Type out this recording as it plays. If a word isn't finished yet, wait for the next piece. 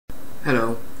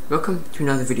Hello, welcome to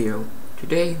another video.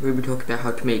 Today we'll be talking about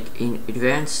how to make an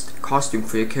advanced costume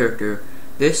for your character.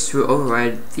 This will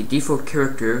override the default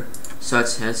character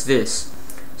such as this.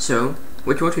 So,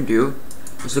 what you want to do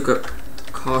is look up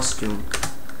costume.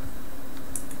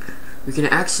 We can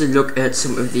actually look at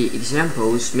some of the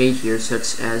examples made here,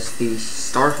 such as the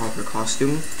Starhopper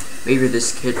costume, made with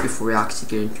this kit before we actually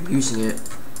get into using it.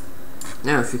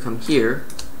 Now if we come here,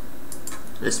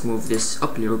 let's move this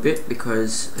up a little bit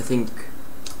because I think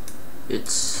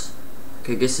it's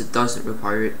okay. I guess it doesn't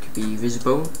require it to be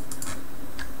visible.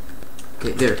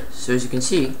 Okay, there. So as you can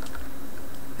see,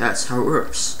 that's how it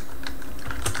works.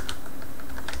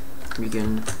 We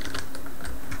can.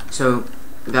 So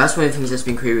that's one of the things that's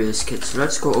been created with this kit. So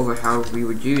let's go over how we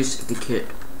would use the kit.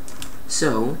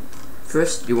 So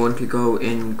first, you want to go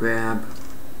and grab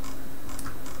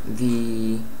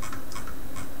the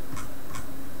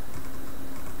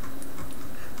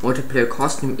multiplayer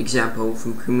costume example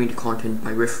from community content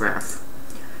by Riffraff.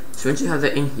 So once you have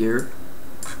that in here,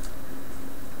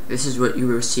 this is what you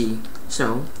will see.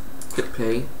 So click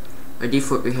play. By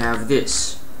default we have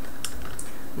this.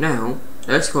 Now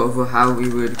let's go over how we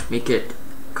would make it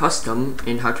custom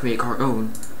and how to make our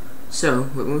own. So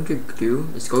what we want to do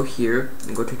is go here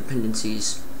and go to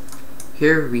dependencies.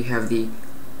 Here we have the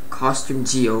costume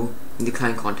geo in the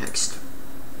client context.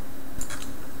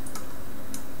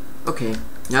 Okay,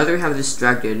 now that we have this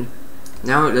dragged in,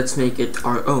 now let's make it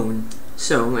our own.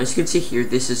 So as you can see here,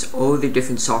 this is all the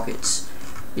different sockets.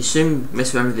 You shouldn't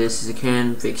mess around with this as it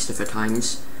can break stuff at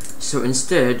times. So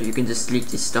instead, you can just delete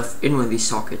this stuff in one of these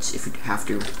sockets if you have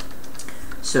to.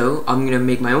 So I'm gonna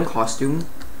make my own costume,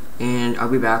 and I'll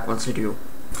be back once I do.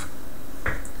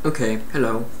 Okay,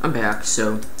 hello, I'm back.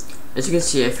 So as you can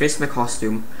see, I finished my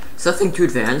costume. It's nothing too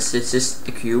advanced, it's just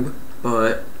a cube,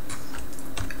 but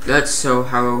that's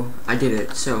how I did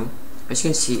it. So as you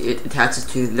can see, it attaches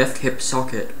to the left hip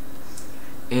socket,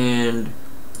 and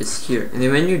it's here. And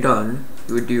then when you're done,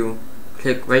 you would do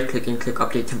right click and click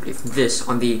update template from this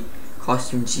on the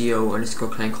costume geo underscore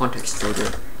client context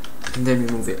folder, and then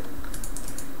remove it.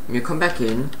 When you come back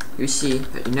in, you see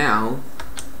that you now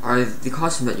are the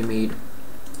costume that you made.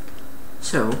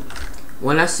 So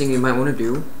one last thing you might want to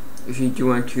do if you do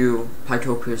want to apply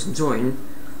to players and join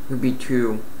would be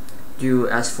to do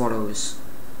as follows.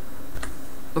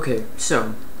 Okay,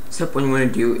 so step one you want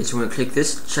to do is you want to click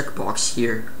this checkbox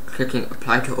here, clicking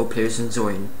apply to all players and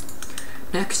join.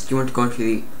 Next, you want to go into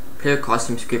the player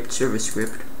costume script service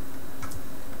script,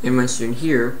 and once you're in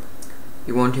here,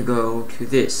 you want to go to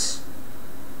this.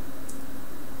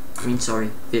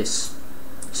 This.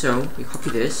 So you copy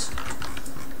this,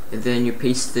 and then you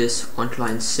paste this onto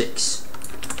line 6.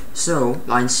 So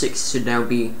line 6 should now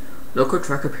be local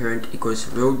tracker parent equals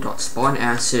row.spawn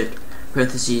asset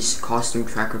parentheses costume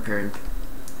tracker parent.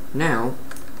 Now,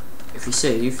 if you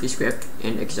save the script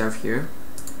and exit out of here,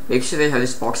 make sure they have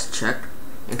this box checked,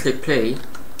 and click play.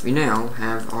 We now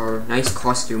have our nice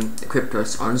costume equipped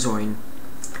us on Zoin.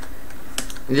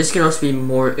 And this can also be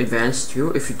more advanced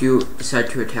too if you do decide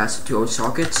to attach it to old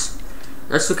sockets.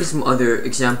 Let's look at some other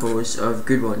examples of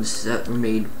good ones that were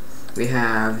made. We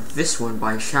have this one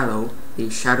by Shallow, the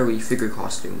shadowy figure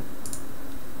costume.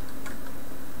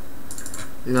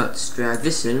 Let's drag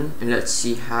this in and let's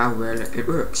see how well it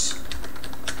works.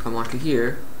 Come onto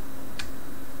here,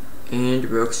 and it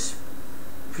works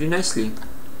pretty nicely,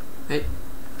 right?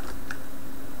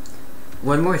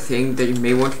 One more thing that you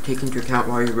may want to take into account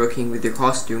while you're working with your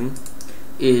costume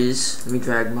is, let me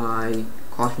drag my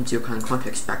costume to your client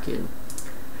context back in,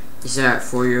 is that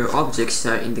for your objects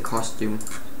that are in the costume,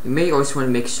 you may also want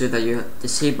to make sure that you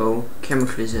disable camera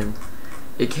collision.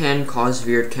 It can cause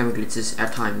weird camera glitches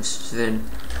at times, so then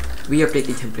re-update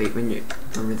the template when you're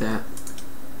done with that.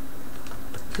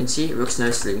 You can see it works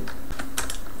nicely.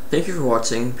 Thank you for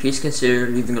watching. Please consider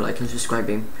leaving a like and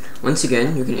subscribing. Once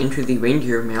again, you can enter the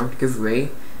Reindeer mount giveaway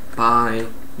by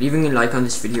leaving a like on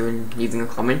this video and leaving a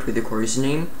comment with your course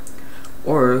name,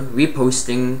 or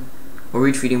reposting or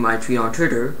retweeting my tweet on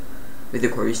Twitter with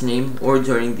your course name, or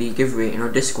joining the giveaway in our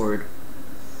Discord.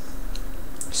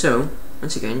 So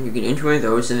once again, you can enter one of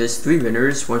those, and there's 3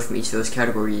 winners, one from each of those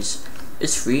categories.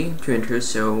 It's free to enter,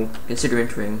 so consider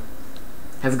entering.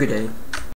 Have a good day.